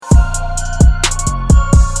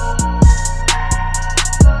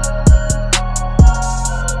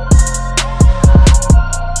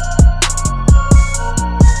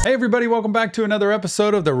everybody. Welcome back to another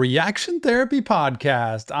episode of the Reaction Therapy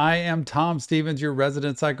Podcast. I am Tom Stevens, your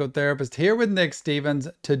resident psychotherapist, here with Nick Stevens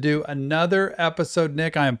to do another episode.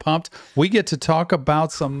 Nick, I am pumped. We get to talk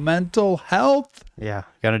about some mental health. Yeah,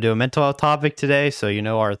 going to do a mental health topic today. So,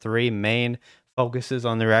 our three main focuses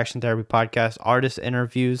on the Reaction Therapy Podcast: artist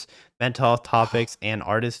interviews, mental health topics, and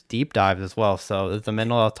artist deep dives as well. So, it's a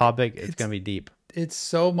mental health topic. It's going to be deep. It's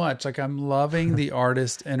so much. Like, I'm loving the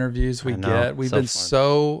artist interviews we get. We've been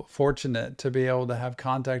so fortunate to be able to have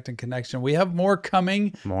contact and connection. We have more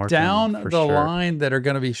coming down the line that are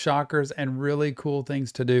going to be shockers and really cool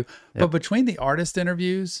things to do. Yep. But between the artist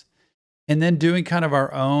interviews and then doing kind of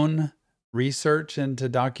our own research into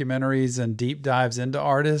documentaries and deep dives into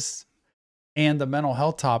artists and the mental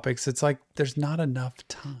health topics, it's like there's not enough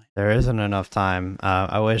time. There isn't enough time.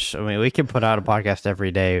 We could put out a podcast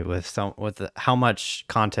every day with how much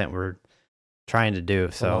content we're trying to do.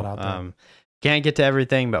 So can't get to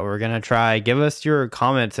everything, but we're gonna try. Give us your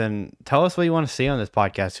comments and tell us what you want to see on this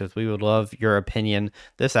podcast, because we would love your opinion.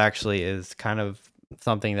 This actually is kind of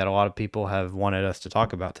something that a lot of people have wanted us to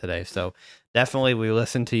talk about today. So definitely we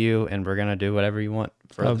listen to you, and we're going to do whatever you want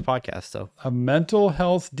for this podcast. So a mental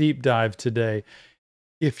health deep dive today.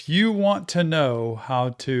 If you want to know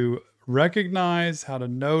how to recognize, how to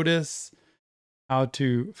notice, how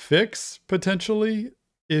to fix potentially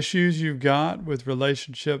issues you've got with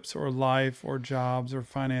relationships or life or jobs or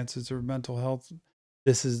finances or mental health,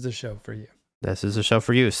 this is the show for you. This is a show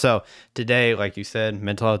for you. So today, like you said,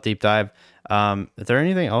 mental health deep dive. Is there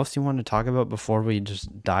anything else you want to talk about before we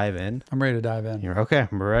just dive in? I'm ready to dive in. You're okay.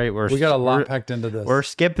 We're ready. We got a lot packed into this. We're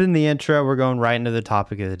skipping the intro. We're going right into the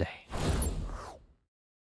topic of the day.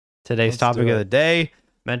 Today's topic of the day,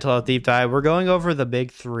 mental health deep dive. We're going over the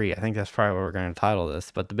big three. I think that's probably what we're going to title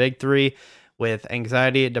this. But the big three, with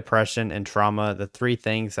anxiety, depression, and trauma, the three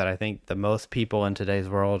things that I think the most people in today's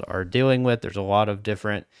world are dealing with. There's a lot of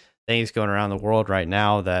different things going around the world right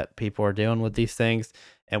now that people are dealing with these things,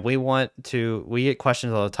 and we get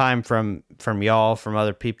questions all the time from y'all, from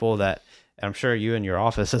other people, that I'm sure you in your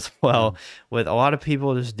office as well, with a lot of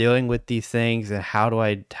people just dealing with these things. And how do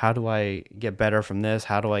I get better from this?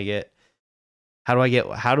 How do I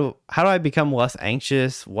become less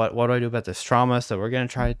anxious? What do I do about this trauma? So we're going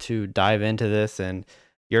to try to dive into this, and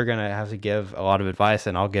you're going to have to give a lot of advice,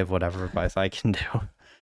 and I'll give whatever advice I can do.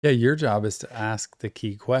 Yeah, your job is to ask the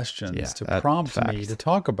key questions, to prompt me to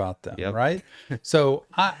talk about them, right? So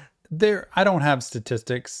I don't have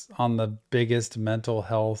statistics on the biggest mental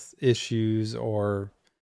health issues or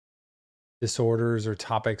disorders or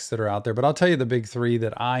topics that are out there, but I'll tell you the big three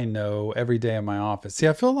that I know every day in my office. See,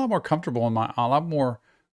 I feel a lot more comfortable in my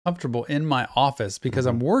office because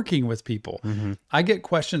I'm working with people. I get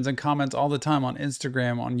questions and comments all the time on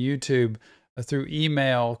Instagram, on YouTube, through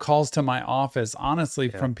email, calls to my office, honestly,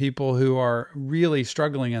 from people who are really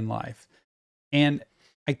struggling in life. And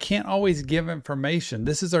I can't always give information.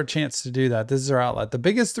 This is our chance to do that. This is our outlet. The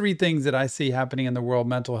biggest three things that I see happening in the world,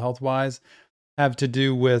 mental health wise, have to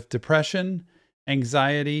do with depression,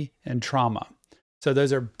 anxiety, and trauma. So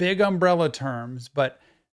those are big umbrella terms, but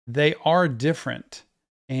they are different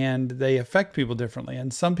and they affect people differently.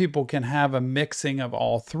 And some people can have a mixing of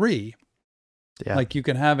all three. Yeah. Like you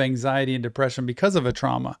can have anxiety and depression because of a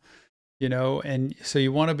trauma, and so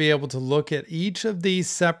you want to be able to look at each of these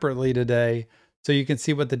separately today so you can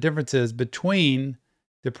see what the difference is between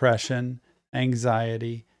depression,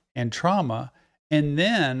 anxiety, and trauma. And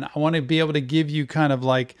then I want to be able to give you kind of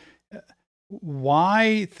like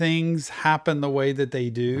why things happen the way that they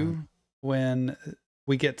do when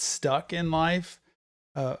we get stuck in life,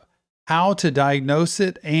 how to diagnose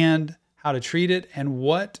it and how to treat it, and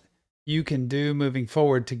what you can do moving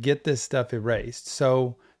forward to get this stuff erased.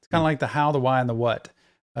 So it's kind of like the how, the why, and the what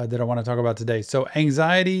that I want to talk about today. So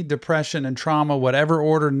anxiety, depression, and trauma, whatever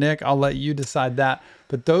order, Nick, I'll let you decide that.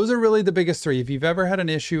 But those are really the biggest three. If you've ever had an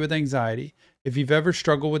issue with anxiety, if you've ever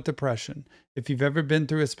struggled with depression, if you've ever been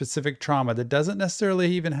through a specific trauma that doesn't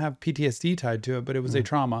necessarily even have PTSD tied to it, but it was a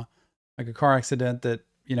trauma, like a car accident that,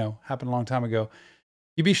 happened a long time ago,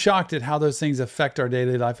 you'd be shocked at how those things affect our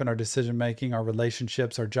daily life and our decision-making, our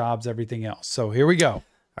relationships, our jobs, everything else. So here we go.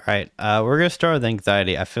 All right. We're going to start with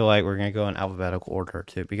anxiety. I feel like we're going to go in alphabetical order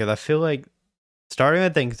too, because I feel like starting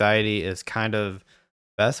with anxiety is kind of the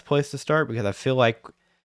best place to start, because I feel like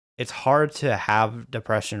it's hard to have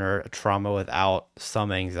depression or trauma without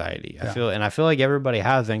some anxiety. I feel like everybody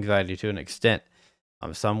has anxiety to an extent.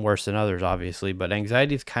 Some worse than others, obviously, but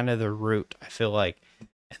anxiety is kind of the root, I feel like.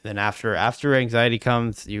 And then after anxiety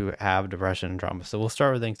comes, you have depression and trauma. So we'll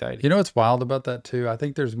start with anxiety. You know what's wild about that too? I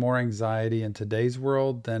think there's more anxiety in today's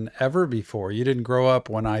world than ever before. You didn't grow up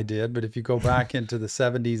when I did, but if you go back into the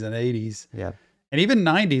 70s and 80s, Yeah. and even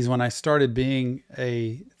 90s when I started being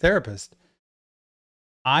a therapist,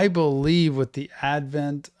 I believe with the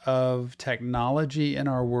advent of technology in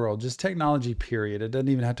our world, just technology period, it doesn't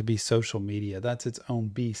even have to be social media. That's its own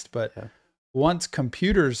beast. But once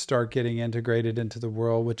computers start getting integrated into the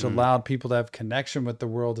world, which allowed people to have connection with the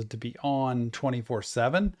world and to be on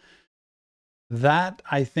 24/7, that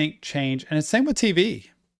I think changed. And it's same with TV.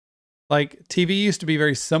 Like TV used to be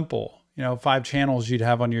very simple. 5 channels you'd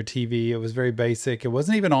have on your TV. It was very basic. It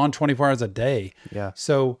wasn't even on 24 hours a day. Yeah.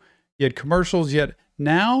 So you had commercials.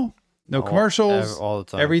 Now, no commercials. All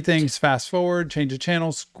the time. Everything's fast forward, change the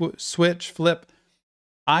channel, switch, flip.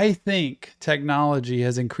 I think technology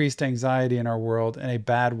has increased anxiety in our world in a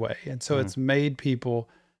bad way. And so it's made people,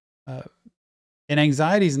 and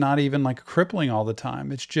anxiety is not even like crippling all the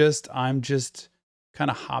time. It's just, I'm just kind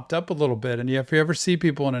of hopped up a little bit. And if you ever see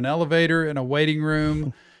people in an elevator, in a waiting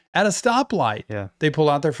room, at a stoplight, they pull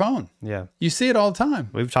out their phone. Yeah. You see it all the time.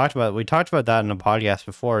 We talked about that in a podcast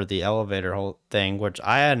before, the elevator whole thing, which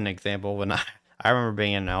I had an example when I remember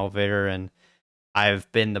being in an elevator, and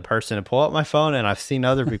I've been the person to pull out my phone, and I've seen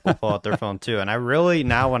other people pull out their phone too. And I really,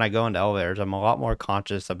 now when I go into elevators, I'm a lot more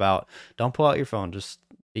conscious about, don't pull out your phone, just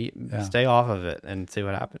stay off of it and see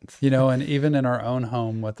what happens. And even in our own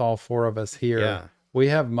home with all 4 of us here, we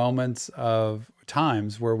have moments of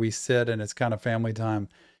times where we sit and it's kind of family time,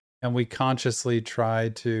 and we consciously try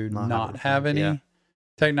to not have any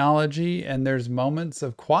technology. And there's moments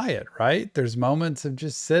of quiet, right? There's moments of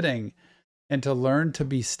just sitting and to learn to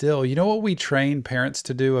be still. You know what we train parents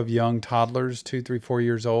to do of young toddlers, 2, 3, 4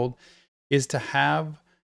 years old, is to have,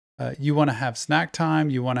 you want to have snack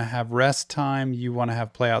time, you want to have rest time, you want to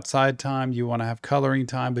have play outside time, you want to have coloring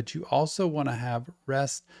time, but you also want to have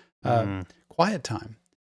rest, quiet time.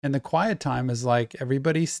 And the quiet time is like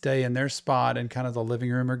everybody stay in their spot in kind of the living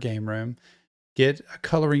room or game room, get a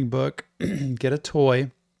coloring book, get a toy,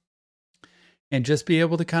 and just be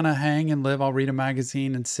able to kind of hang and live. I'll read a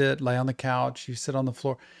magazine and sit, lay on the couch, you sit on the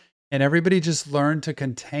floor, and everybody just learn to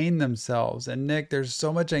contain themselves. And Nick, there's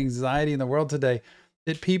so much anxiety in the world today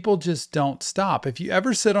that people just don't stop. If you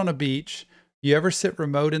ever sit on a beach, you ever sit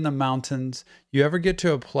remote in the mountains, you ever get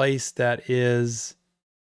to a place that is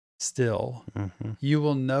still, you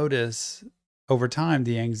will notice over time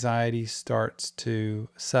the anxiety starts to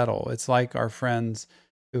settle. It's like our friends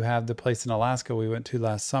who have the place in Alaska we went to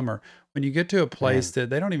last summer. When you get to a place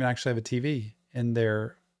that they don't even actually have a TV in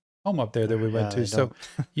their home up there that we went to. So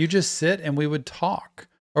you just sit and we would talk,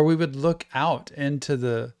 or we would look out into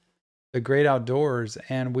the great outdoors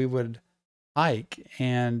and we would hike,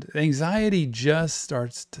 and anxiety just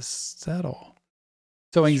starts to settle.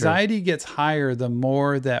 So anxiety gets higher the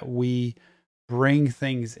more that we bring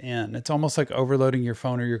things in. It's almost like overloading your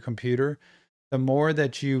phone or your computer. The more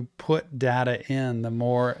that you put data in, the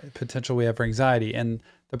more potential we have for anxiety. And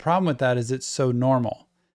the problem with that is it's so normal.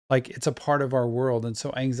 Like it's a part of our world. And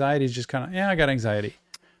so anxiety is just kind of, I got anxiety.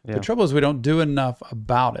 Yeah. The trouble is we don't do enough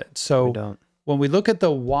about it. So when we look at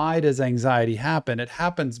the why does anxiety happen, it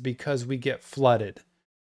happens because we get flooded.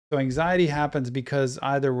 So anxiety happens because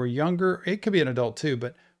either we're younger, it could be an adult too,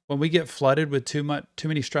 but when we get flooded with too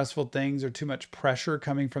many stressful things or too much pressure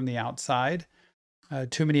coming from the outside,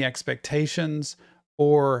 too many expectations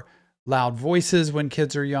or loud voices when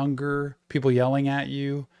kids are younger, people yelling at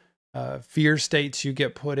you, fear states you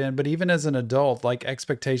get put in. But even as an adult, like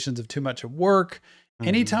expectations of too much at work,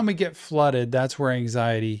 anytime we get flooded, that's where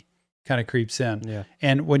anxiety kind of creeps in. Yeah.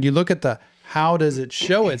 And when you look at how does it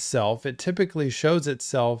show itself, it typically shows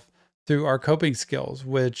itself through our coping skills,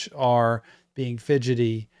 which are being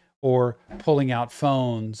fidgety or pulling out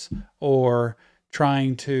phones or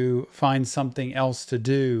trying to find something else to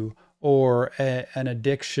do, or an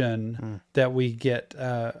addiction that we get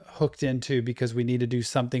hooked into because we need to do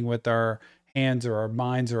something with our hands or our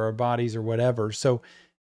minds or our bodies or whatever. So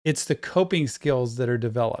it's the coping skills that are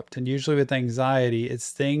developed. And usually with anxiety, it's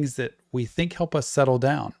things that we think help us settle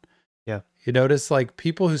down. Yeah. You notice like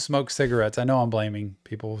people who smoke cigarettes, I know I'm blaming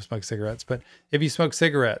people who smoke cigarettes, but if you smoke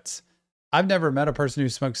cigarettes, I've never met a person who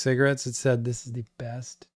smokes cigarettes that said, this is the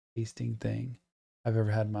best tasting thing I've ever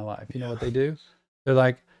had in my life. You know what they do? They're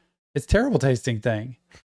like, it's terrible tasting thing,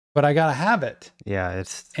 but I got to have it. Yeah,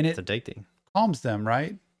 it's addicting. Calms them,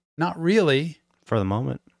 right? Not really. For the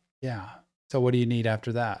moment. Yeah. So what do you need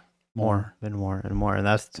after that? More and more and more. And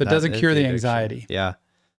so it doesn't cure the anxiety. Yeah.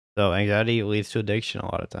 So anxiety leads to addiction a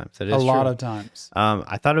lot of times. It A is lot true. of times.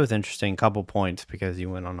 I thought it was interesting, couple points because you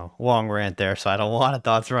went on a long rant there, so I had a lot of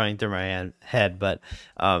thoughts running through my head. But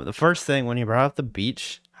the first thing when you brought up the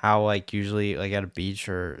beach, how like usually like at a beach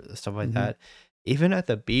or stuff like Mhm. that, even at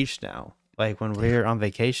the beach now, like when Yeah. we're on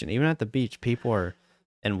vacation, even at the beach, people are,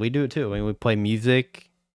 and we do it too. I mean, we play music,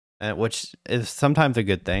 which is sometimes a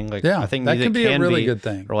good thing. Like I Yeah, think that can music be a can really be good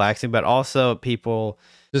thing. relaxing, but also people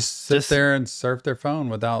Just sit just there and surf their phone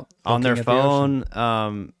without on their looking at the ocean.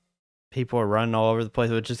 phone. People are running all over the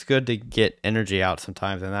place, which is good to get energy out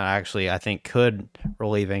sometimes. And that actually, I think, could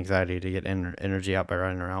relieve anxiety to get energy out by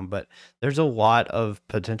running around. But there's a lot of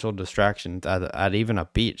potential distractions at even a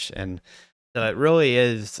beach. And so it really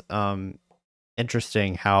is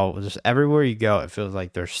interesting how just everywhere you go, it feels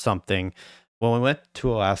like there's something. When we went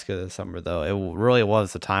to Alaska this summer, though, it really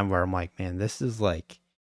was a time where I'm like, man, this is like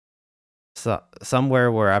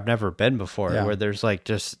somewhere where I've never been before, Yeah. where there's like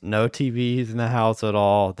just no TVs in the house at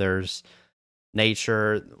all. There's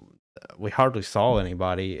nature. We hardly saw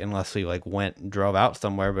anybody unless we like went and drove out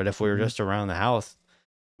somewhere. But if we were Mhm. just around the house,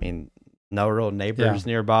 I mean, no real Yeah. neighbors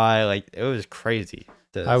nearby. Like it was crazy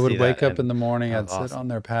to I see would that, wake up in and the morning, that I'd was sit awesome. on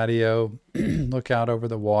their patio, look out over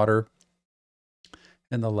the water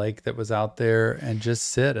and the lake that was out there and just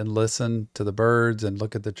sit and listen to the birds and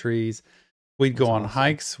look at the trees. We'd go That's on awesome.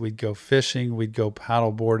 hikes, we'd go fishing, we'd go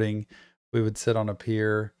paddle boarding, we would sit on a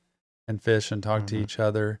pier and fish and talk to Hmm. each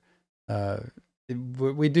other. Uh,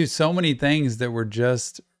 we do so many things that were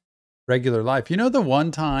just regular life. You know, the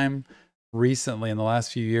one time recently in the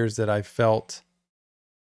last few years that I felt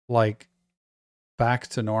like back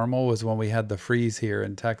to normal was when we had the freeze here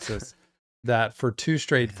in Texas. That for two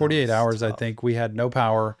straight Man, that 48 was hours, I tough. think we had no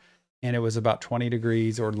power and it was about 20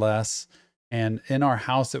 degrees or less. And in our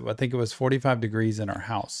house, I think it was 45 degrees in our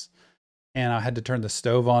house. And I had to turn the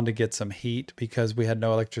stove on to get some heat because we had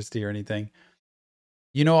no electricity or anything.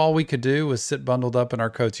 You know, all we could do was sit bundled up in our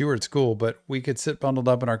coats. You were at school, but we could sit bundled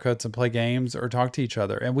up in our coats and play games or talk to each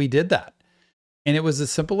other. And we did that. And it was the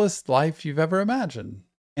simplest life you've ever imagined.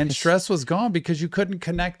 And stress was gone because you couldn't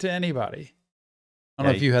connect to anybody. I don't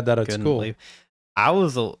Yeah, know if you you had that at couldn't school. leave. I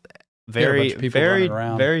was a You had a bunch very, of people running very,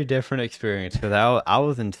 around. very different experience because I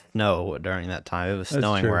was in snow during that time. It was That's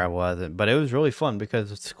snowing where true. I was, but it was really fun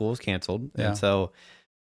because school's canceled, and Yeah. so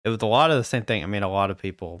it was a lot of the same thing. I mean, a lot of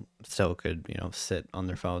people still could, sit on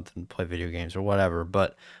their phones and play video games or whatever,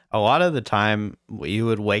 but a lot of the time you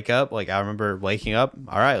would wake up. Like I remember waking up.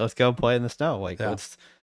 All right, let's go play in the snow. Like Yeah.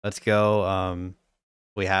 let's go.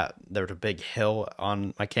 There was a big hill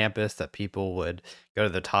on my campus that people would go to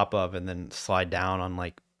the top of and then slide down on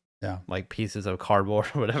Yeah. like pieces of cardboard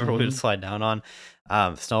or whatever we would Mhm. slide down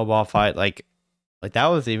on. Snowball fight, like that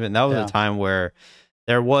was a Yeah. time where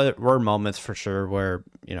there were moments for sure where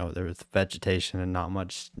there was vegetation and not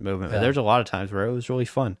much movement, but Yeah. there's a lot of times where it was really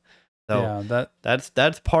fun. So Yeah. that's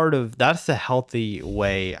the healthy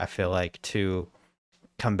way I feel like to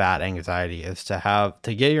combat anxiety is to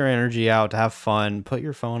get your energy out, to have fun, put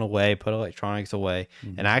your phone away, put electronics away,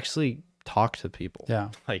 and Mhm. actually talk to people Yeah.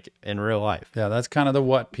 like in real life. Yeah. That's kind of the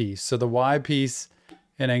what piece. So the why piece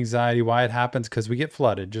in anxiety, why it happens, because we get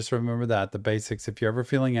flooded. Just remember that the basics. If you're ever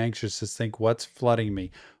feeling anxious, just think what's flooding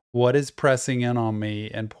me? What is pressing in on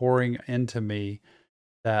me and pouring into me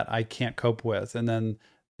that I can't cope with? And then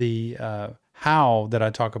the how that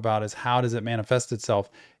I talk about is how does it manifest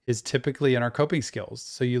itself is typically in our coping skills.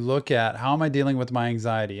 So you look at how am I dealing with my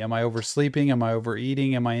anxiety? Am I oversleeping? Am I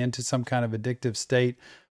overeating? Am I into some kind of addictive state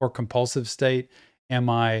or compulsive state? Am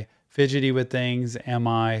I fidgety with things? Am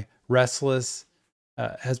I restless?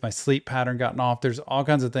 Has my sleep pattern gotten off? There's all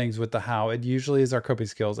kinds of things with the how. It usually is our coping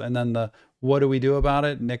skills. And then the what do we do about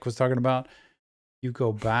it? Nick was talking about you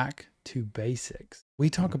go back to basics. We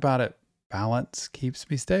talk about it. Balance keeps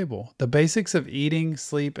me stable. The basics of eating,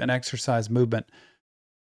 sleep, and exercise movement.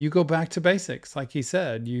 You go back to basics. Like he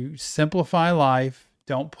said, you simplify life.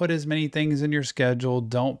 Don't put as many things in your schedule.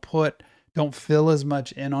 Don't fill as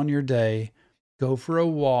much in on your day. Go for a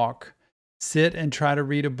walk. Sit and try to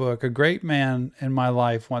read a book. A great man in my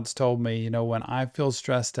life once told me, when I feel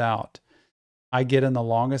stressed out, I get in the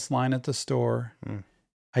longest line at the store. Mm.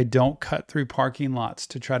 I don't cut through parking lots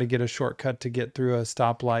to try to get a shortcut to get through a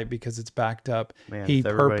stoplight because it's backed up. Man, He if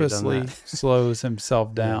everybody done purposely that. slows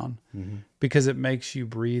himself down Hmm. because it makes you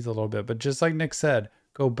breathe a little bit. But just like Nick said,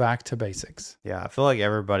 go back to basics. Yeah, I feel like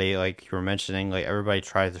everybody, like you were mentioning, like everybody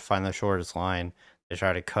tries to find the shortest line. They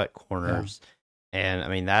try to cut Yeah. corners. And I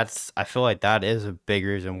mean, I feel like that is a big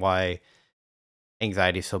reason why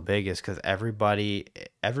anxiety is so big is because everybody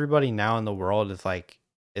now in the world is like,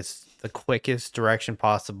 it's the quickest direction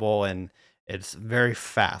possible and it's very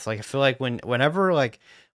fast. Like, I feel like whenever like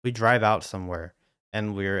we drive out somewhere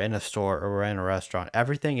and we're in a store or we're in a restaurant,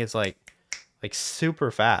 everything is like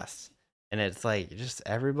super fast. And it's like, just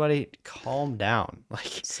everybody calm down.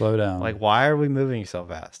 Like, Slow down. like, why are we moving so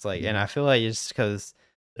fast? Like, and I feel like it's because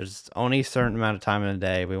there's only a certain amount of time in a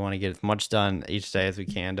day. We want to get as much done each day as we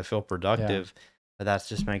can to feel productive. But that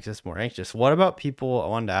just makes us more anxious. What about people? I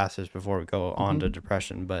wanted to ask this before we go on to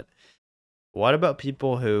depression, but what about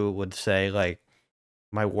people who would say, like,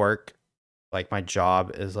 my work, like my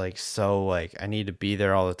job is like so like I need to be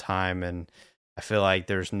there all the time, and I feel like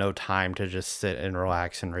there's no time to just sit and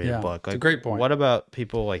relax and read a book. Like, it's a great point. What about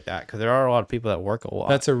people like that? Because there are a lot of people that work a lot.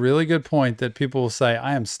 That's a really good point, that people will say,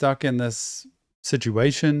 I am stuck in this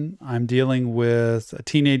situation. I'm dealing with a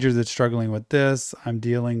teenager that's struggling with this. I'm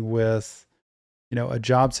dealing with, a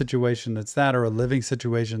job situation that's that, or a living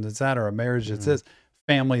situation that's that, or a marriage that's this,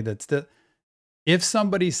 family that's that. If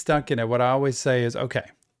somebody's stuck in it, what I always say is, okay,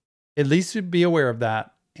 at least be aware of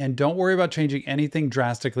that. And don't worry about changing anything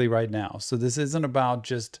drastically right now. So this isn't about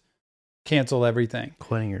just cancel everything.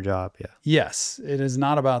 Quitting your job, yeah. Yes, it is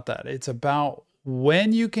not about that. It's about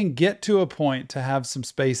when you can get to a point to have some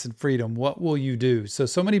space and freedom, what will you do?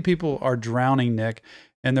 So many people are drowning, Nick,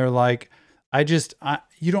 and they're like,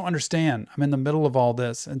 you don't understand. I'm in the middle of all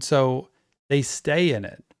this. And so they stay in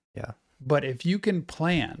it. Yeah. But if you can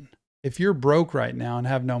plan, if you're broke right now and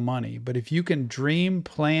have no money, but if you can dream,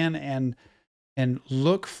 plan, and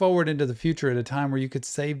look forward into the future at a time where you could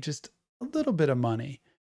save just a little bit of money,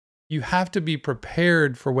 you have to be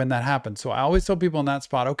prepared for when that happens. So I always tell people in that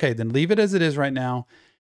spot, okay, then leave it as it is right now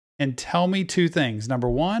and tell me two things. Number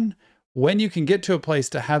one, when you can get to a place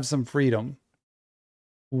to have some freedom,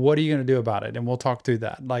 what are you going to do about it? And we'll talk through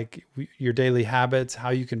that, like your daily habits,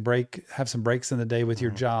 how you can have some breaks in the day with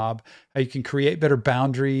your job, how you can create better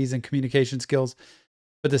boundaries and communication skills.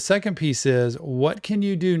 But the second piece is, what can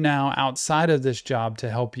you do now outside of this job to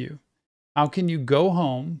help you? How can you go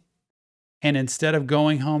home, and instead of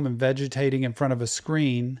going home and vegetating in front of a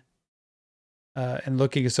screen and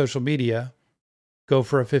looking at social media, go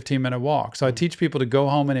for a 15-minute walk? So I teach people to go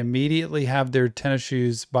home and immediately have their tennis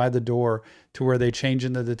shoes by the door to where they change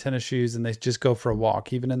into the tennis shoes and they just go for a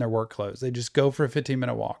walk, even in their work clothes. They just go for a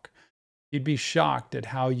 15-minute walk. You'd be shocked at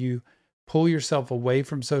how you pull yourself away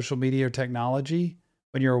from social media or technology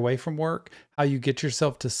when you're away from work, how you get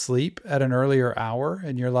yourself to sleep at an earlier hour.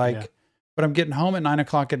 And you're like, but I'm getting home at 9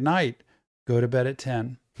 o'clock at night. Go to bed at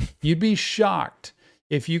 10. You'd be shocked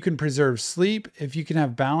if you can preserve sleep, if you can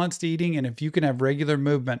have balanced eating, and if you can have regular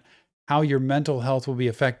movement, how your mental health will be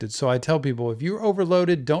affected. So I tell people, if you're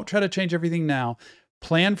overloaded, don't try to change everything now.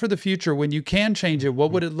 Plan for the future. When you can change it,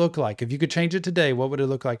 what would it look like? If you could change it today, what would it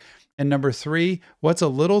look like? And number three, what's a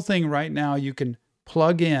little thing right now you can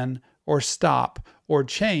plug in or stop or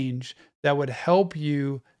change that would help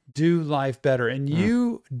you do life better? And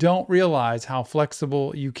you don't realize how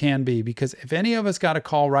flexible you can be, because if any of us got a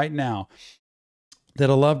call right now that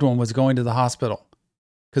a loved one was going to the hospital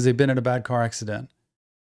because they've been in a bad car accident,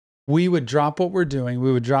 we would drop what we're doing.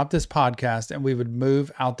 We would drop this podcast and we would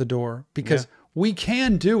move out the door, because we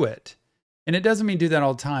can do it. And it doesn't mean do that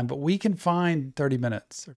all the time, but we can find 30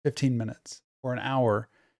 minutes or 15 minutes or an hour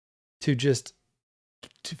to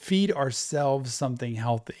feed ourselves something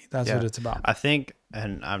healthy. That's what it's about. I think,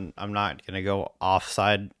 and I'm not going to go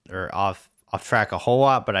offside or off track a whole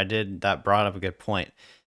lot, but that brought up a good point.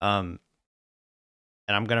 And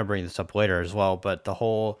I'm going to bring this up later as well, but the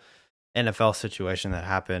whole NFL situation that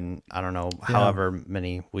happened, I don't know, however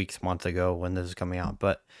many weeks, months ago when this is coming out,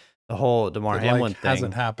 but the whole Damar Hamlin thing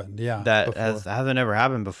hasn't happened. Yeah. That hasn't ever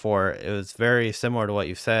happened before. It was very similar to what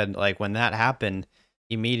you said. Like, when that happened,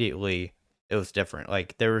 immediately it was different.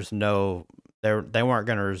 Like, there was they weren't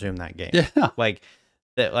going to resume that game. Yeah. Like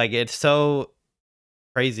it's so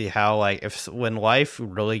crazy how, like, when life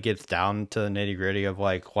really gets down to the nitty gritty of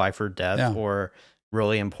like life or death or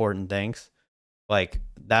really important things, like,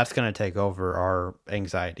 that's going to take over our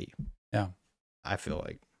anxiety. Yeah. I feel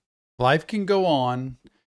like life can go on.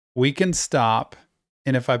 We can stop.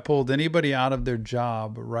 And if I pulled anybody out of their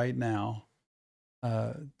job right now,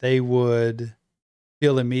 they would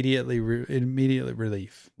feel immediate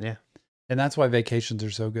relief. Yeah. And that's why vacations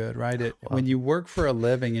are so good, right? When you work for a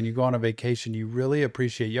living and you go on a vacation, you really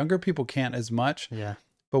appreciate. Younger people can't as much. Yeah.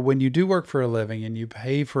 But when you do work for a living and you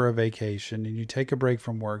pay for a vacation and you take a break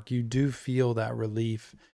from work, you do feel that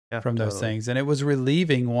relief from those things. And it was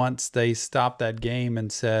relieving once they stopped that game and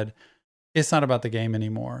said, it's not about the game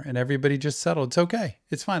anymore. And everybody just settled. It's okay.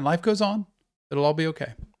 It's fine. Life goes on. It'll all be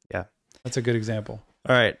okay. Yeah. That's a good example.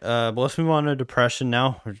 All right. But let's move on to depression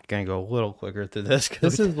now. We're going to go a little quicker through this.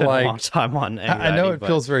 This is like a long time on anxiety, I know it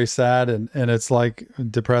feels very sad and it's like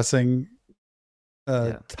depressing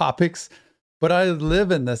topics, but I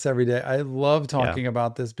live in this every day. I love talking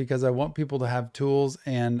about this because I want people to have tools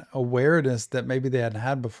and awareness that maybe they hadn't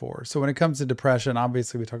had before. So when it comes to depression,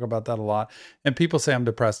 obviously we talk about that a lot, and people say I'm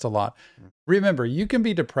depressed a lot. Remember, you can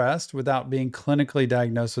be depressed without being clinically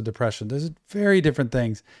diagnosed with depression. There's very different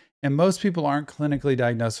things. And most people aren't clinically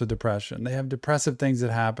diagnosed with depression. They have depressive things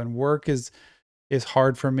that happen. Work is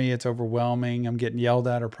hard for me. It's overwhelming. I'm getting yelled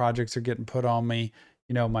at, or projects are getting put on me.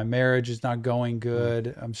 My marriage is not going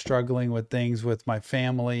good. I'm struggling with things with my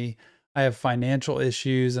family. I have financial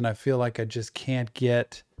issues and I feel like I just can't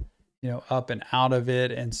get, up and out of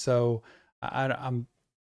it. And so I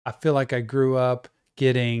feel like I grew up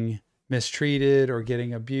getting mistreated or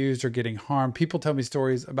getting abused or getting harmed. People tell me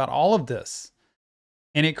stories about all of this,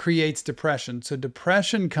 and it creates depression. So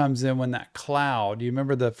depression comes in when that cloud, you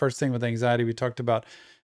remember the first thing with anxiety, we talked about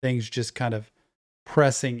things just kind of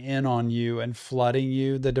pressing in on you and flooding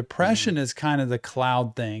you. The depression is kind of the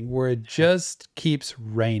cloud thing where it just keeps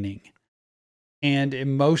raining, and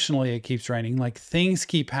emotionally it keeps raining. Like things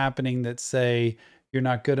keep happening that say you're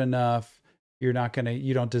not good enough, you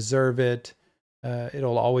don't deserve it,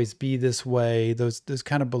 it'll always be this way. Those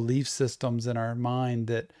kind of belief systems in our mind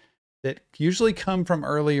that usually come from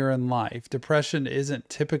earlier in life. Depression isn't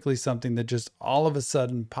typically something that just all of a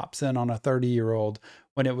sudden pops in on a 30-year-old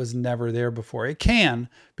when it was never there before. It can,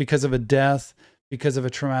 because of a death, because of a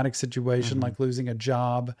traumatic situation like losing a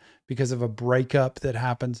job, because of a breakup that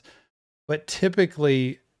happens. But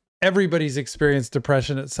typically, everybody's experienced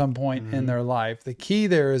depression at some point in their life. The key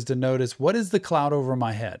there is to notice, what is the cloud over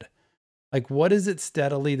my head? Like, what is it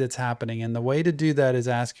steadily that's happening? And the way to do that is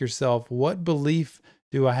ask yourself, what belief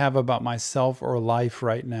do I have about myself or life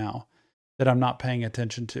right now that I'm not paying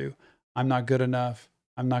attention to? I'm not good enough.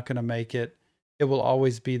 I'm not going to make it. It will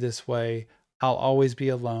always be this way. I'll always be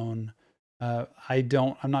alone. I'm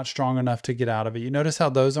not strong enough to get out of it. You notice how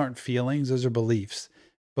those aren't feelings, those are beliefs.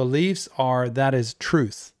 Beliefs are, that is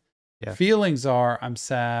truth. Yeah. Feelings are, I'm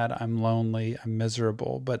sad, I'm lonely, I'm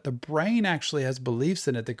miserable. But the brain actually has beliefs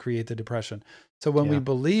in it that create the depression. So when we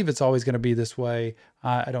believe it's always going to be this way,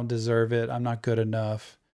 I don't deserve it, I'm not good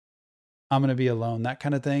enough, I'm going to be alone, that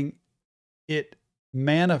kind of thing, it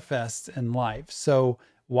manifests in life. So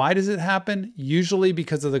why does it happen? Usually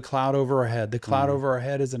because of the cloud over our head. The cloud over our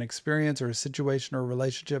head is an experience or a situation or a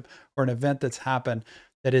relationship or an event that's happened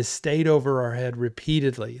that has stayed over our head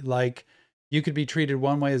repeatedly. Like you could be treated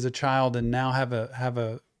one way as a child and now have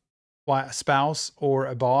a spouse or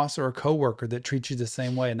a boss or a coworker that treats you the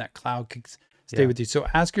same way, and that cloud could stay with you. So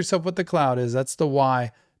ask yourself what the cloud is. That's the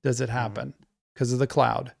why does it happen? Because of the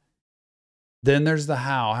cloud. Then there's the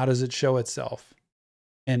how. How does it show itself?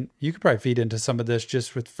 And you could probably feed into some of this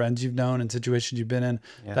just with friends you've known and situations you've been in.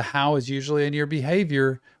 Yeah. The how is usually in your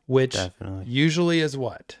behavior, which usually is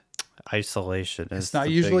what? Isolation. It's not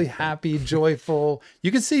usually happy, joyful.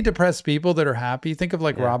 You can see depressed people that are happy. Think of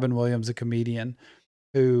like Robin Williams, a comedian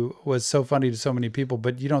who was so funny to so many people,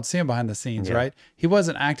 but you don't see him behind the scenes, right? He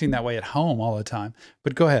wasn't acting that way at home all the time.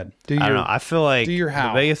 But go ahead. I don't know. I feel like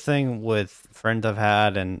the biggest thing with friends I've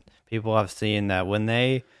had and people I've seen, that when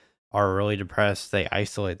they are really depressed, they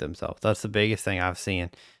isolate themselves. That's the biggest thing I've seen.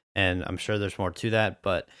 And I'm sure there's more to that,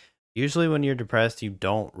 but usually when you're depressed, you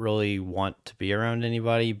don't really want to be around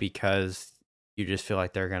anybody because you just feel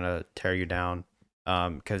like they're going to tear you down.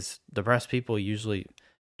 Because depressed people usually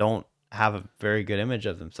don't have a very good image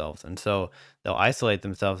of themselves. And so they'll isolate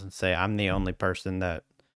themselves and say, I'm the only person that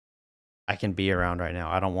I can be around right now.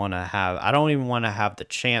 I don't even want to have the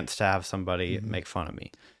chance to have somebody make fun of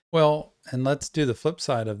me. Well, and let's do the flip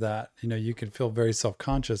side of that. You can feel very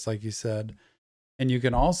self-conscious, like you said, and you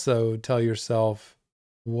can also tell yourself,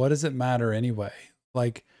 what does it matter anyway?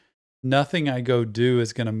 Like nothing I go do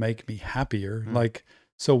is going to make me happier. Like,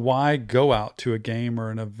 so why go out to a game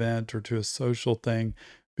or an event or to a social thing?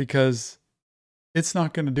 Because it's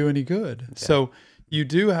not going to do any good. Yeah. So you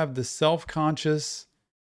do have the self-conscious,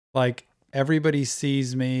 like everybody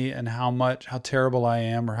sees me and how terrible I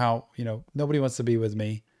am, or how, nobody wants to be with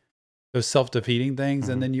me. Those self-defeating things.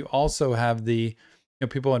 And then you also have the,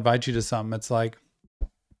 people invite you to something. It's like, I'm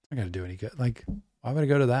not going to do any good. Like, why would I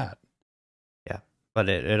go to that? Yeah. But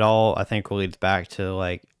it all, I think, leads back to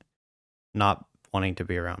like not wanting to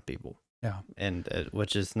be around people. Yeah. And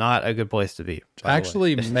which is not a good place to be.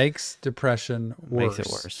 Actually makes depression worse. Makes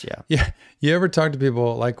it worse. Yeah. Yeah. You ever talk to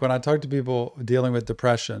people, like when I talk to people dealing with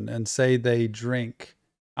depression and say they drink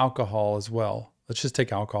alcohol as well. Let's just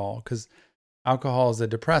take alcohol, because alcohol is a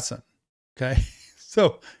depressant. Okay.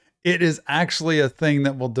 So it is actually a thing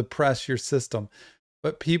that will depress your system,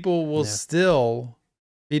 but people will still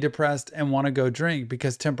be depressed and want to go drink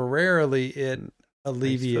because temporarily it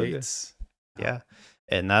alleviates Yeah.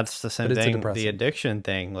 And that's the same But it's a thing, the depressant. addiction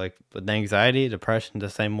thing, like with anxiety, depression, the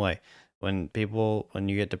same way. When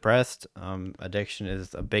you get depressed, addiction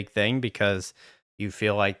is a big thing because you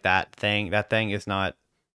feel like that thing is not,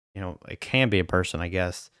 it can be a person, I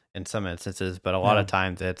guess, in some instances, but a lot Yeah. of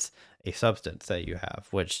times it's a substance that you have,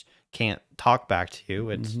 which can't talk back to you.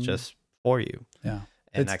 It's Hmm. just for you. Yeah.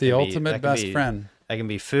 And It's the ultimate best friend. that can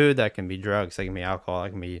be food, that can be drugs, that can be alcohol, that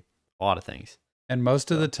can be a lot of things. And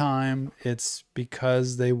most of So, the time, it's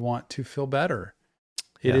because they want to feel better.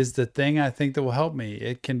 It yeah. is the thing I think that will help me.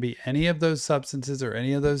 It can be any of those substances or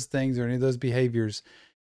any of those things or any of those behaviors.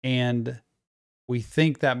 And we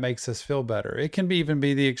think that makes us feel better. It can be even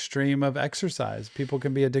be the extreme of exercise. People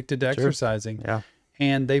can be addicted to True. exercising. Yeah.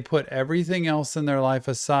 And they put everything else in their life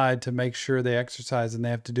aside to make sure they exercise, and they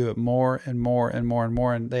have to do it more and more and more and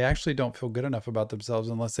more. And they actually don't feel good enough about themselves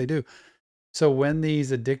unless they do. So when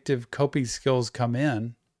these addictive coping skills come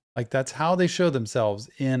in, like that's how they show themselves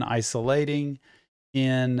in isolating,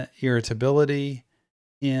 in irritability,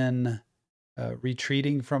 in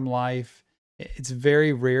retreating from life. It's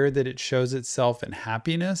very rare that it shows itself in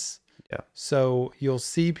happiness. Yeah. So you'll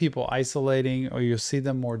see people isolating, or you'll see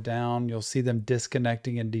them more down. You'll see them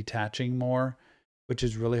disconnecting and detaching more, which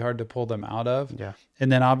is really hard to pull them out of. Yeah.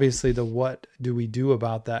 And then obviously the what do we do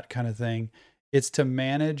about that kind of thing? It's to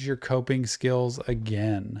manage your coping skills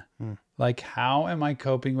again. Like, how am I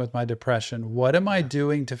coping with my depression? What am I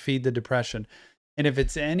doing to feed the depression? And if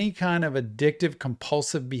it's any kind of addictive,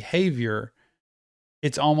 compulsive behavior,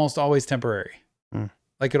 it's almost always temporary.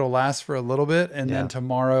 Like it'll last for a little bit, and then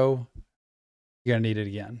tomorrow you're going to need it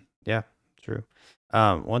again. Yeah, true.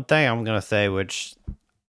 One thing I'm going to say, which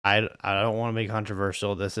I don't want to be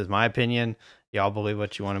controversial. This is my opinion. Y'all believe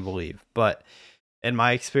what you want to believe. But in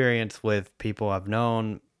my experience with people I've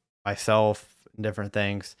known, myself, different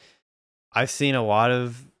things, I've seen a lot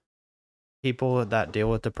of people that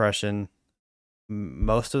deal with depression.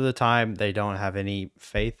 Most of the time, they don't have any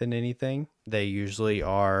faith in anything. They usually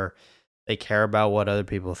they care about what other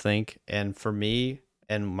people think. And for me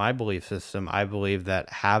and my belief system, I believe that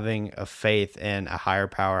having a faith in a higher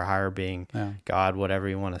power, higher being, God, whatever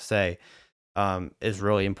you want to say, is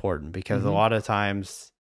really important, because a lot of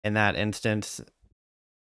times in that instance, it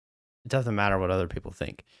doesn't matter what other people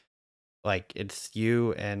think. Like, it's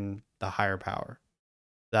you and the higher power.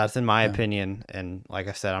 That's in my opinion, and like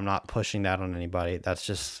I said, I'm not pushing that on anybody. That's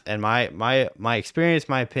just, and my experience,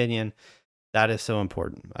 my opinion. That is so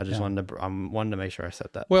important. I just wanted to make sure I said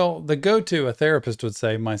that. Well, the go-to, a therapist would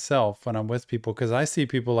say, myself, when I'm with people, because I see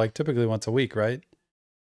people like typically once a week, right?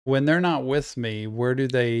 When they're not with me, what do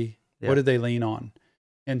they lean on?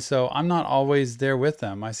 And so I'm not always there with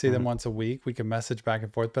them. I see them once a week. We can message back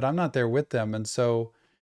and forth, but I'm not there with them. And so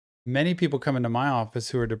many people come into my office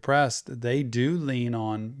who are depressed. They do lean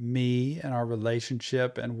on me and our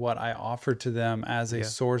relationship and what I offer to them as a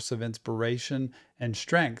source of inspiration and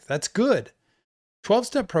strength. That's good.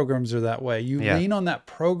 12-step programs are that way. You lean on that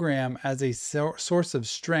program as a source of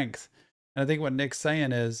strength. And I think what Nick's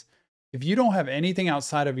saying is, if you don't have anything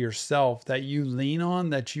outside of yourself that you lean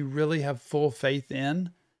on, that you really have full faith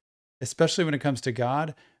in, especially when it comes to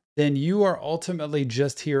God, then you are ultimately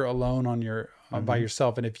just here alone on your by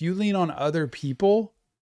yourself. And if you lean on other people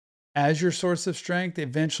as your source of strength,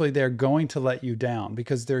 eventually they're going to let you down,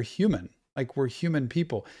 because they're human. Like, we're human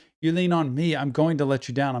people. You lean on me, I'm going to let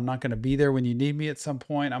you down. I'm not going to be there when you need me at some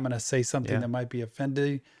point. I'm going to say something that might be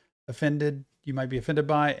offended. You might be offended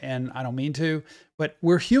by, and I don't mean to, but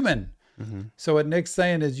we're human. So what Nick's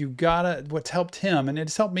saying is, what's helped him, and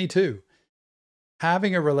it's helped me too,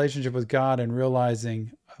 having a relationship with God and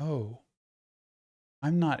realizing, oh,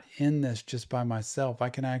 I'm not in this just by myself. I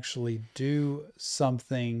can actually do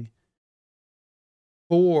something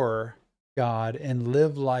for God and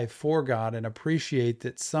live life for God and appreciate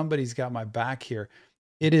that somebody's got my back here.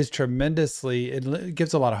 It is it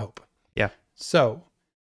gives a lot of hope. Yeah. So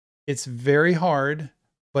it's very hard,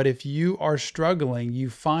 but if you are struggling, you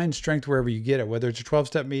find strength wherever you get it, whether it's a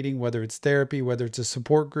 12-step meeting, whether it's therapy, whether it's a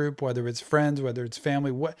support group, whether it's friends, whether it's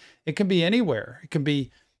family, it can be anywhere. It can be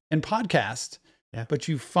in podcast, but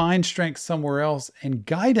you find strength somewhere else and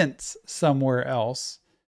guidance somewhere else.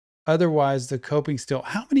 Otherwise, the coping skill.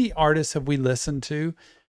 How many artists have we listened to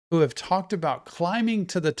who have talked about climbing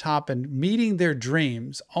to the top and meeting their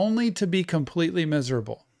dreams only to be completely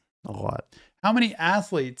miserable? A lot. How many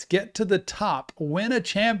athletes get to the top, win a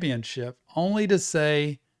championship, only to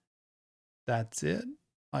say, that's it?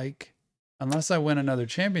 Like, unless I win another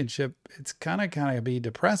championship, it's kind of be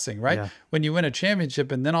depressing, right? When you win a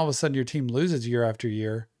championship and then all of a sudden your team loses year after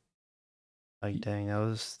year, Like, dang, that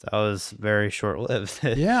was very short lived.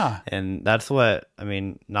 Yeah. And that's what I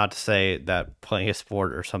mean, not to say that playing a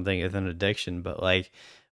sport or something is an addiction, but like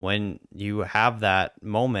when you have that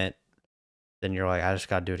moment, then you're like, I just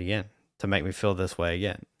gotta do it again to make me feel this way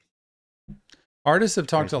again. Artists have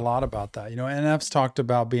talked a lot about that. NF's talked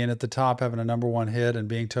about being at the top, having a #1 hit and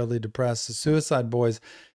being totally depressed. The Suicide Boys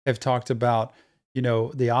have talked about,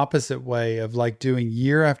 the opposite way of like doing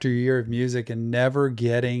year after year of music and never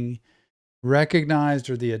getting recognized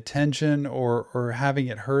or the attention or having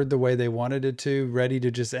it heard the way they wanted it to, ready to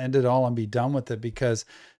just end it all and be done with it because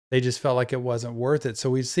they just felt like it wasn't worth it. So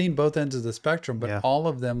we've seen both ends of the spectrum, but all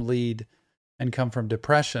of them lead and come from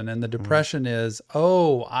depression. And the depression is,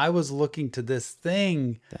 oh, I was looking to this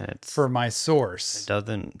thing for my source. It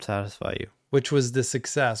doesn't satisfy you. Which was the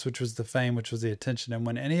success, which was the fame, which was the attention. And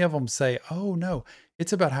when any of them say, oh, no,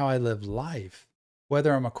 it's about how I live life,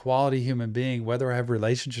 whether I'm a quality human being, whether I have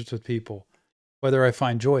relationships with people, whether I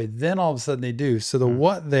find joy, then all of a sudden they do. So the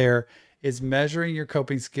what there is measuring your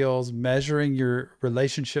coping skills, measuring your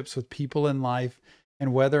relationships with people in life,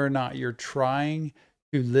 and whether or not you're trying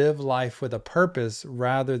to live life with a purpose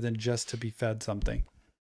rather than just to be fed something.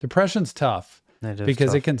 Depression's tough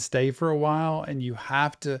because it can stay for a while, and you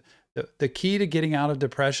have to, the key to getting out of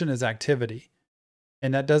depression is activity.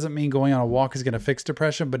 And that doesn't mean going on a walk is going to fix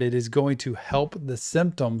depression, but it is going to help the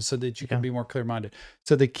symptoms so that you can be more clear-minded.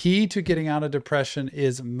 So the key to getting out of depression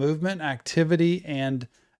is movement, activity, and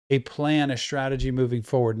a plan, a strategy moving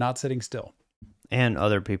forward, not sitting still. And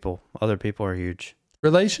other people are huge.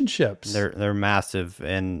 Relationships. They're massive,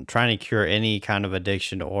 and trying to cure any kind of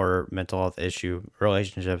addiction or mental health issue,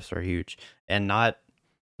 relationships are huge, and not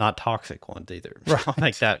toxic ones either. Right. I'll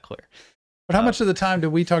make that clear. But how much of the time do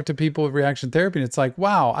we talk to people with reaction therapy and it's like,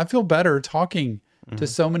 wow, I feel better talking to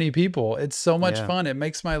so many people. It's so much fun. It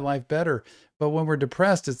makes my life better. But when we're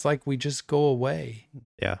depressed, it's like we just go away.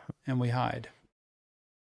 Yeah. And we hide.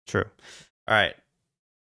 True. All right.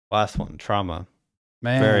 Last one, trauma.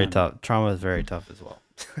 Man. Very tough. Trauma is very tough as well.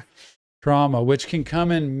 Trauma, which can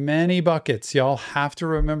come in many buckets. Y'all have to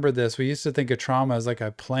remember this. We used to think of trauma as like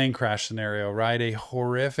a plane crash scenario, right? A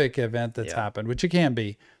horrific event that's happened, which it can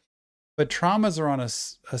be. But traumas are on a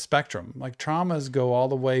spectrum. Like traumas go all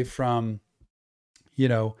the way from,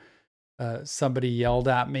 somebody yelled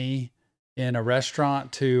at me in a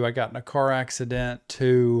restaurant to I got in a car accident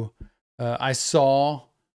to I saw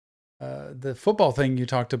the football thing you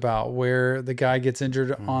talked about where the guy gets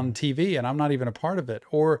injured on TV and I'm not even a part of it.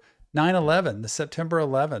 Or 9/11, the September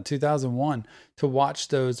 11th, 2001, to watch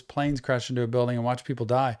those planes crash into a building and watch people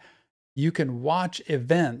die. You can watch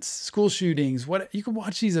events, school shootings, you can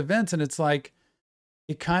watch these events and it's like,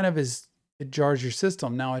 it jars your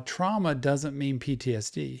system. Now, a trauma doesn't mean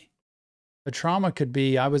PTSD. A trauma could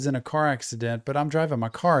be, I was in a car accident, but I'm driving my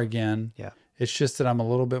car again. Yeah. It's just that I'm a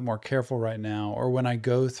little bit more careful right now. Or when I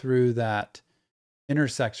go through that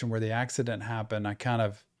intersection where the accident happened, I kind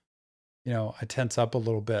of, I tense up a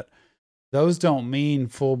little bit. Those don't mean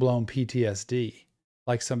full-blown PTSD.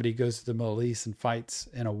 Like somebody goes to the Middle East and fights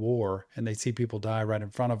in a war and they see people die right in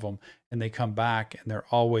front of them and they come back and they're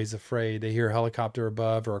always afraid. They hear a helicopter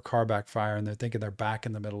above or a car backfire and they're thinking they're back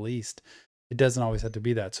in the Middle East. It doesn't always have to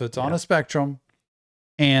be that. So it's on a spectrum,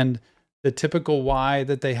 and the typical why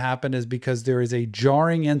that they happen is because there is a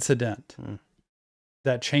jarring incident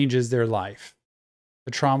that changes their life.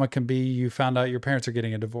 A trauma can be you found out your parents are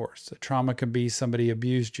getting a divorce. A trauma can be somebody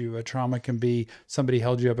abused you. A trauma can be somebody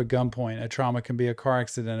held you up at gunpoint. A trauma can be a car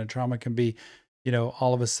accident. A trauma can be,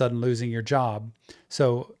 all of a sudden losing your job.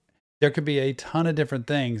 So there could be a ton of different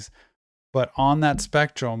things, but on that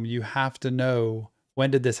spectrum, you have to know, when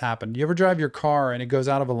did this happen? Do you ever drive your car and it goes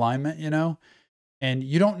out of alignment, and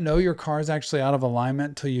you don't know your car is actually out of alignment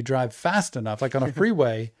until you drive fast enough, like on a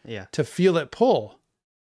freeway, to feel it pull.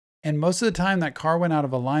 And most of the time that car went out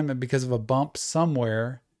of alignment because of a bump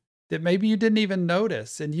somewhere that maybe you didn't even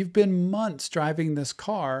notice. And you've been months driving this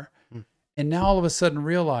car and now all of a sudden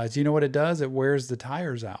realize, you know what it does? It wears the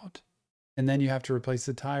tires out. And then you have to replace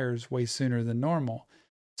the tires way sooner than normal.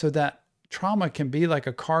 So that trauma can be like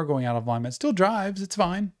a car going out of alignment. It still drives, it's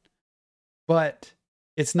fine. But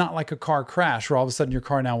it's not like a car crash where all of a sudden your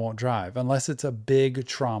car now won't drive unless it's a big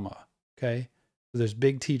trauma. Okay. So there's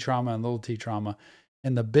big T trauma and little T trauma.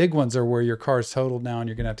 And the big ones are where your car is totaled now and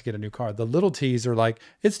you're going to have to get a new car. The little T's are like,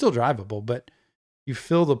 it's still drivable, but you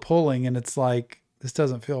feel the pulling and it's like, this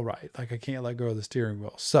doesn't feel right. Like I can't let go of the steering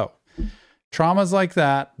wheel. So traumas like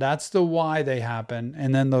that, that's the why they happen.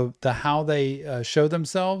 And then the how they show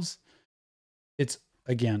themselves, it's,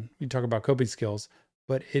 again, you talk about coping skills,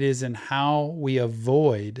 but it is in how we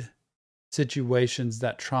avoid situations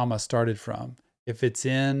that trauma started from. If it's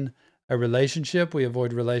in a relationship, we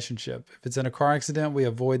avoid relationship. If it's in a car accident, we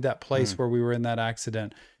avoid that place where we were in that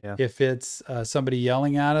accident. Yeah. If it's somebody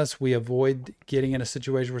yelling at us, we avoid getting in a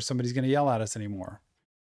situation where somebody's going to yell at us anymore.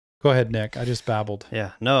 Go ahead, Nick. I just babbled.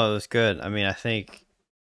 Yeah, no, it was good. I mean, I think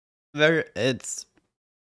it's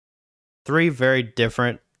three very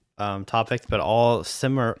different topics, but all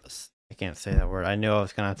similar. I can't say that word. I knew I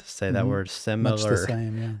was gonna have to say that word. Similar, Much the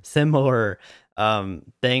same, yeah. Similar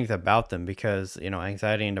things about them, because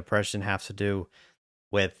anxiety and depression have to do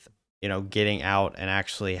with getting out and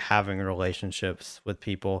actually having relationships with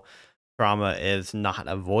people. Trauma is not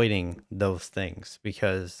avoiding those things,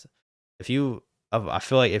 because I feel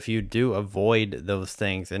like if you do avoid those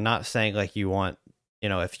things, and not saying like you want,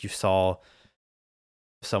 if you saw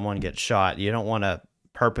someone get shot, you don't want to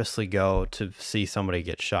purposely go to see somebody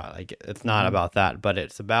get shot. Like, it's not about that, but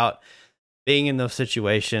it's about being in those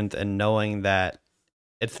situations and knowing that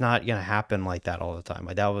it's not going to happen like that all the time.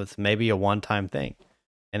 Like, that was maybe a one-time thing,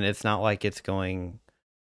 and it's not like it's going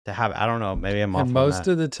to happen. I don't know. Maybe I'm off on that. And most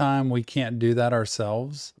of the time we can't do that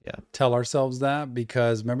ourselves. Yeah. Tell ourselves that,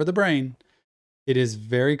 because remember, the brain, it is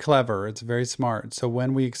very clever. It's very smart. So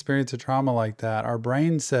when we experience a trauma like that, our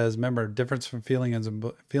brain says, remember, difference from feelings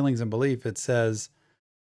and belief. It says,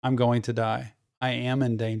 I'm going to die. I am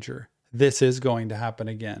in danger. This is going to happen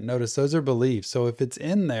again. Notice those are beliefs. So if it's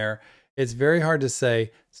in there, it's very hard to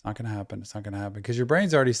say, it's not going to happen. It's not going to happen. Because your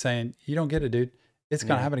brain's already saying, you don't get it, dude. It's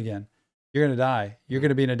going to happen again. You're going to die. You're going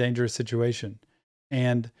to be in a dangerous situation.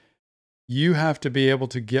 And you have to be able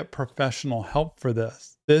to get professional help for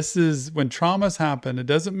this. This is when traumas happen. It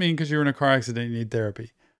doesn't mean because you're in a car accident, you need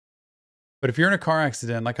therapy. But if you're in a car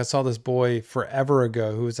accident, like I saw this boy forever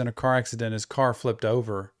ago who was in a car accident, his car flipped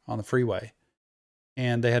over on the freeway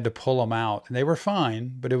and they had to pull him out, and they were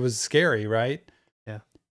fine, but it was scary, right? Yeah.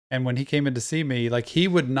 And when he came in to see me, like, he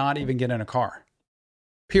would not even get in a car,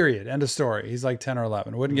 period. End of story. He's like 10 or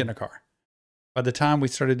 11, wouldn't get in a car. By the time we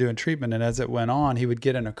started doing treatment, and as it went on, he would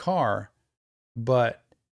get in a car, but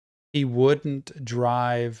he wouldn't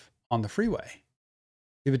drive on the freeway.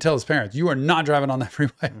 He would tell his parents, you are not driving on that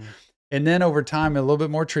freeway. And then over time, a little bit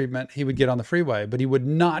more treatment, he would get on the freeway, but he would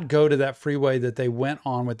not go to that freeway that they went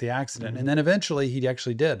on with the accident. And then eventually he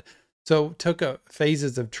actually did. So took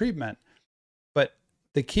phases of treatment. But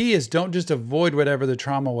the key is, don't just avoid whatever the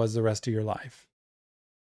trauma was the rest of your life.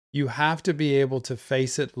 You have to be able to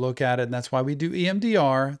face it, look at it. And that's why we do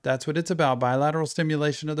EMDR. That's what it's about. Bilateral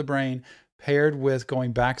stimulation of the brain paired with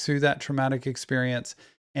going back through that traumatic experience,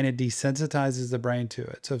 and it desensitizes the brain to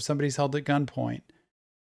it. So if somebody's held at gunpoint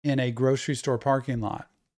in a grocery store parking lot,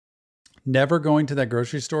 never going to that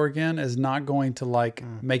grocery store again is not going to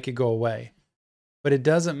make it go away. But it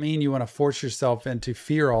doesn't mean you want to force yourself into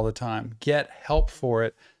fear all the time. Get help for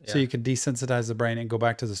it so you can desensitize the brain and go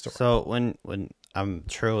back to the store. So when I'm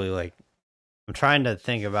truly I'm trying to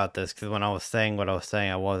think about this, because when I was saying what I was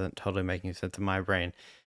saying, I wasn't totally making sense in my brain.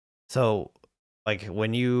 So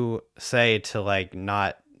when you say to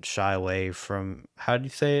not shy away from, how do you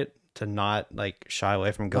say it? To not shy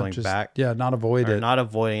away from going back? Yeah, not avoid it. Not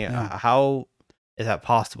avoiding it. Yeah. How is that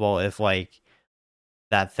possible if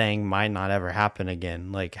that thing might not ever happen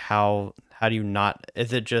again? How do you not,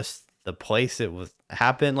 is it just the place it was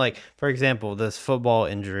happened? For example, this football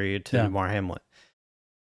injury to Damar Hamlin.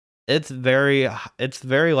 It's very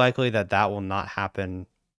likely that will not happen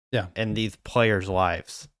in these players'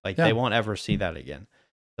 lives. They won't ever see that again.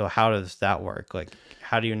 So how does that work?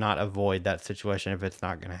 How do you not avoid that situation if it's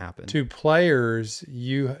not going to happen? To players,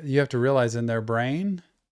 you have to realize in their brain,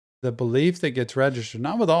 the belief that gets registered,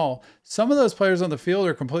 not with all, some of those players on the field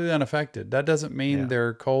are completely unaffected. That doesn't mean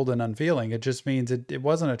they're cold and unfeeling. It just means it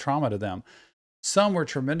wasn't a trauma to them. Some were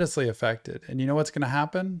tremendously affected. And you know what's going to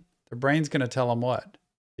happen? Their brain's going to tell them what?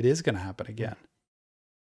 It is going to happen again.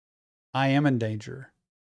 I am in danger.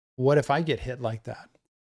 What if I get hit like that?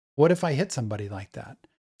 What if I hit somebody like that?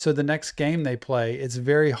 So the next game they play, it's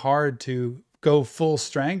very hard to go full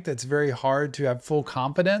strength. It's very hard to have full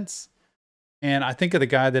confidence. And I think of the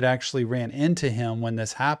guy that actually ran into him when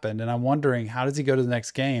this happened. And I'm wondering, how does he go to the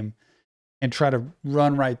next game and try to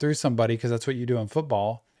run right through somebody, because that's what you do in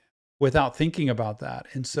football, without thinking about that?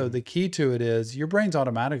 And so the key to it is your brain's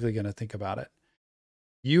automatically going to think about it.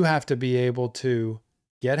 You have to be able to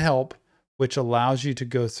get help, which allows you to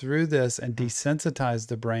go through this and desensitize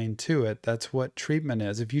the brain to it. That's what treatment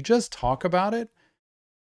is. If you just talk about it,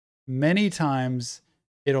 many times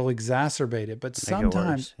it'll exacerbate it. But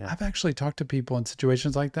sometimes I've actually talked to people in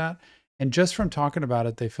situations like that, and just from talking about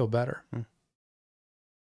it, they feel better.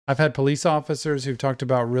 I've had police officers who've talked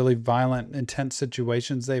about really violent, intense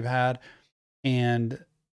situations they've had, and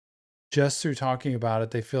just through talking about it,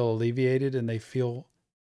 they feel alleviated and they feel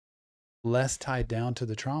less tied down to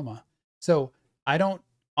the trauma. So I don't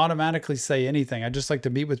automatically say anything. I just like to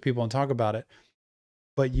meet with people and talk about it.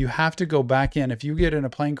 But you have to go back in. If you get in a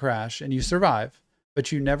plane crash and you survive,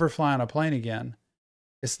 but you never fly on a plane again,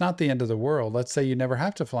 it's not the end of the world. Let's say you never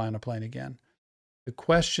have to fly on a plane again. The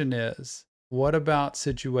question is, what about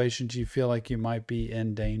situations you feel like you might be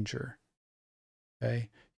in danger? Okay.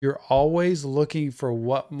 You're always looking for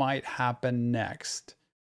what might happen next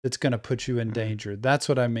that's going to put you in danger. That's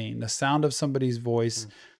what I mean. The sound of somebody's voice,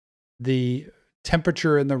 the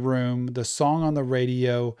temperature in the room, the song on the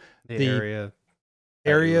radio, the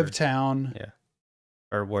area of town. Yeah.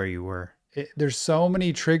 Or where you were. There's so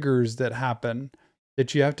many triggers that happen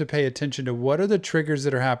that you have to pay attention to. What are the triggers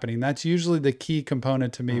that are happening? That's usually the key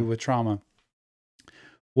component to me with trauma.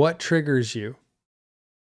 What triggers you?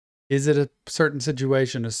 Is it a certain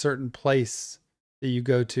situation, a certain place that you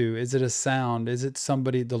go to? Is it a sound? Is it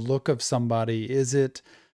somebody, the look of somebody? Is it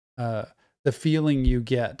the feeling you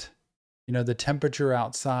get? You know, the temperature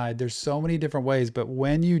outside. There's so many different ways. But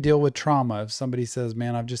when you deal with trauma, if somebody says,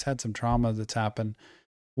 man, I've just had some trauma that's happened,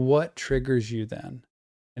 what triggers you then?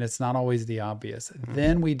 And it's not always the obvious.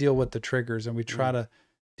 Then we deal with the triggers and we try to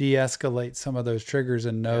de-escalate some of those triggers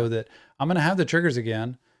and know that I'm going to have the triggers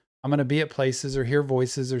again. I'm going to be at places or hear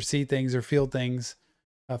voices or see things or feel things.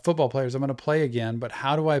 Football players, I'm going to play again, but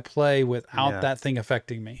how do I play without that thing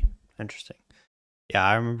affecting me? Interesting. Yeah,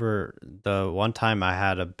 I remember the one time I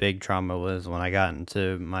had a big trauma was when I got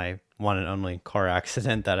into my one and only car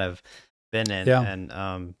accident that I've been in. Yeah.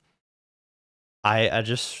 And I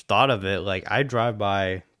just thought of it, like I drive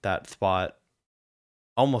by that spot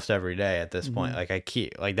almost every day at this point. Like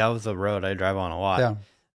that was the road I drive on a lot. Yeah.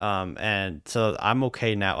 And so I'm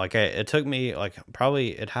okay now. Like it took me like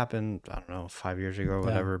probably it happened, I don't know, 5 years ago or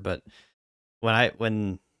whatever. But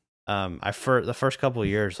when the first couple of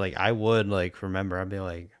years, like I would like remember, I'd be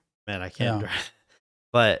like, man, I can't drive.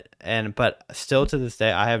 But still to this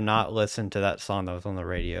day, I have not listened to that song that was on the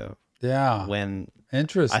radio. Yeah.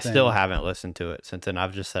 Interesting. I still haven't listened to it since then.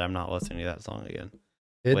 I've just said I'm not listening to that song again.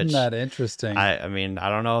 Isn't that interesting? I mean, I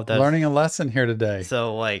don't know if that's learning a lesson here today.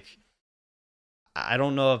 So like, I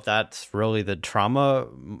don't know if that's really the trauma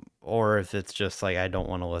or if it's just like I don't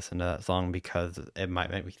want to listen to that song because it might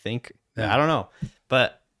make me think. Yeah. I don't know.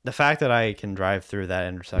 But the fact that I can drive through that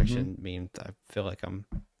intersection means I feel like I'm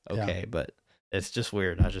okay. Yeah. But it's just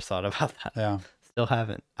weird. I just thought about that. Yeah. Still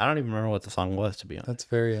haven't. I don't even remember what the song was, to be honest. That's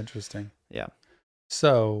very interesting. Yeah.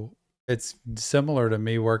 So it's similar to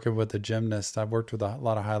me working with a gymnast. I've worked with a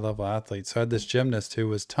lot of high-level athletes. So I had this gymnast who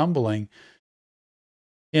was tumbling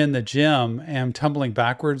in the gym and tumbling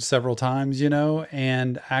backwards several times,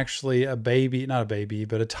 and actually not a baby,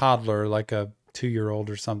 but a toddler, like a 2-year-old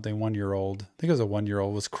or something, 1-year-old. I think it was a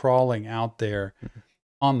 1-year-old, was crawling out there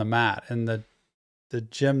on the mat, and the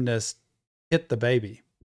gymnast hit the baby.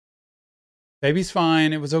 Baby's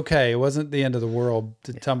fine. It was okay. It wasn't the end of the world.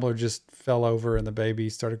 The tumbler just fell over and the baby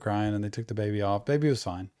started crying and they took the baby off. Baby was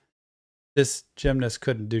fine. This gymnast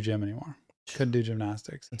couldn't do gym anymore. Couldn't do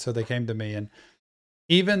gymnastics. And so they came to me, and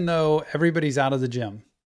even though everybody's out of the gym,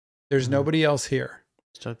 there's nobody else here.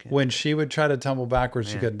 When she would try to tumble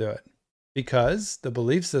backwards, she couldn't do it because the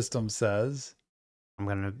belief system says, I'm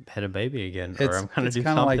going to hit a baby again, or I'm going to do something. It's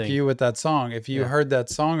kind of like you with that song. If you heard that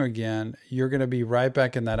song again, you're going to be right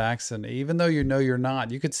back in that accident. Even though you know you're not,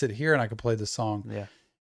 you could sit here and I could play the song. Yeah.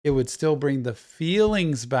 It would still bring the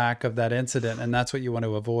feelings back of that incident, and that's what you want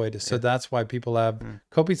to avoid. So that's why people have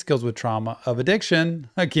coping skills with trauma of addiction,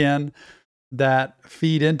 again, that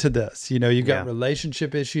feed into this. You've got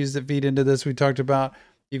relationship issues that feed into this we talked about.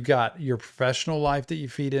 You've got your professional life that you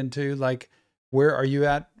feed into. Like, where are you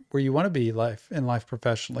at where you want to be in life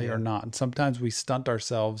professionally or not? And sometimes we stunt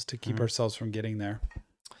ourselves to keep ourselves from getting there.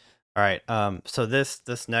 All right. So this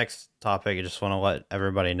next topic, I just want to let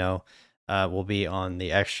everybody know, will be on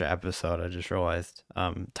the extra episode. I just realized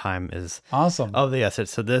time is awesome. Oh, yes.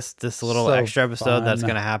 So this little extra episode that's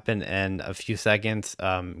going to happen in a few seconds.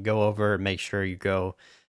 Go over, make sure you go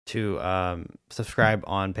to subscribe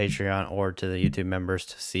on Patreon or to the YouTube members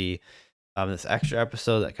to see this extra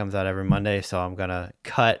episode that comes out every Monday. So I'm gonna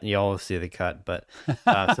cut. You all will see the cut, but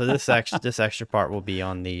so this extra part will be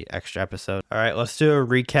on the extra episode. All right, let's do a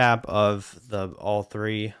recap of all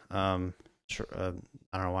three. I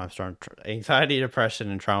don't know why I'm starting. Anxiety, depression,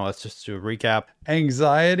 and trauma. Let's just do a recap.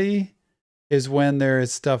 Anxiety is when there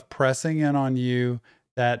is stuff pressing in on you,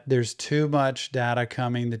 that there's too much data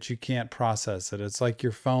coming that you can't process it. It's like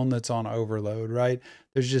your phone that's on overload, right?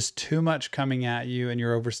 There's just too much coming at you and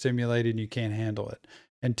you're overstimulated and you can't handle it.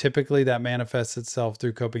 And typically that manifests itself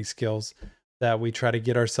through coping skills that we try to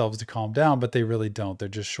get ourselves to calm down, but they really don't. They're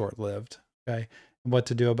just short-lived, okay? what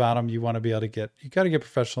to do about them. You got to get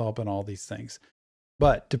professional help in all these things.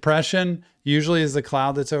 But depression usually is the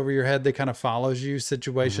cloud that's over your head that kind of follows you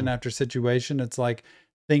situation after situation. It's like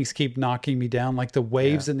things keep knocking me down, like the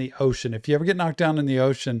waves in the ocean. If you ever get knocked down in the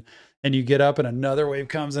ocean and you get up and another wave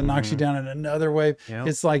comes and knocks you down and another wave,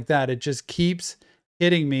 it's like that. It just keeps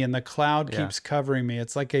hitting me and the cloud keeps covering me.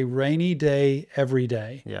 It's like a rainy day every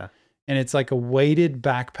day. Yeah. And it's like a weighted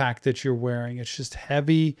backpack that you're wearing. It's just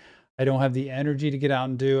heavy. I don't have the energy to get out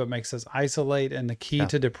and do. It makes us isolate. And the key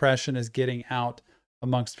to depression is getting out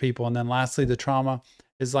amongst people. And then lastly, the trauma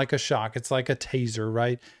is like a shock. It's like a taser,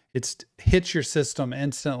 right? It hits your system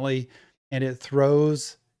instantly and it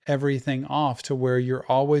throws everything off to where you're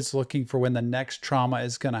always looking for when the next trauma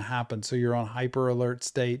is going to happen. So you're on hyper alert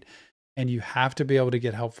state and you have to be able to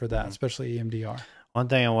get help for that, especially EMDR. One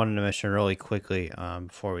thing I wanted to mention really quickly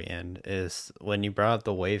before we end is when you brought up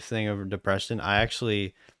the wave thing over depression, I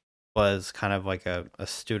actually was kind of like a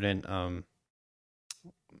student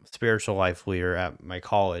spiritual life leader at my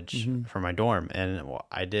college for my dorm. And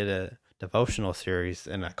I did a devotional series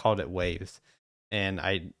and I called it Waves. And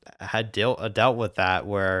I had dealt with that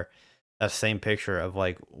where that same picture of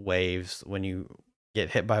like waves, when you get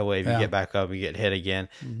hit by a wave, you get back up, you get hit again.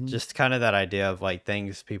 Just kind of that idea of like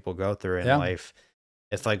things people go through in life.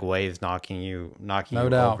 It's like waves knocking you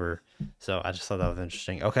over. So I just thought that was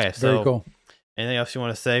interesting. Okay, so very cool. Anything else you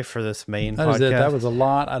want to say for this main podcast? That was it. That was a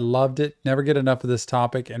lot. I loved it. Never get enough of this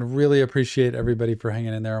topic and really appreciate everybody for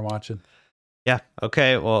hanging in there and watching. Yeah.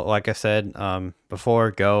 Okay. Well, like I said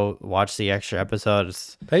before, go watch the extra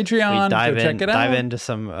episodes. Patreon. Check it out. Dive into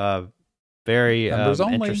some very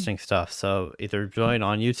interesting stuff. So either join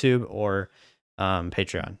on YouTube or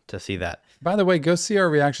Patreon to see that. By the way, go see our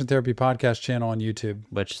Reaction Therapy podcast channel on YouTube,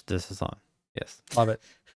 which this is on. Yes. Love it.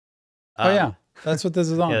 Oh yeah. That's what this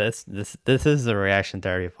is on. Yeah, this is the Reaction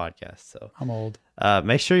Therapy podcast. So I'm old.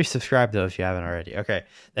 Make sure you subscribe though if you haven't already. Okay.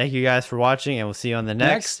 Thank you guys for watching, and we'll see you on the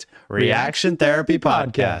next Reaction Therapy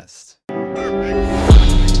podcast.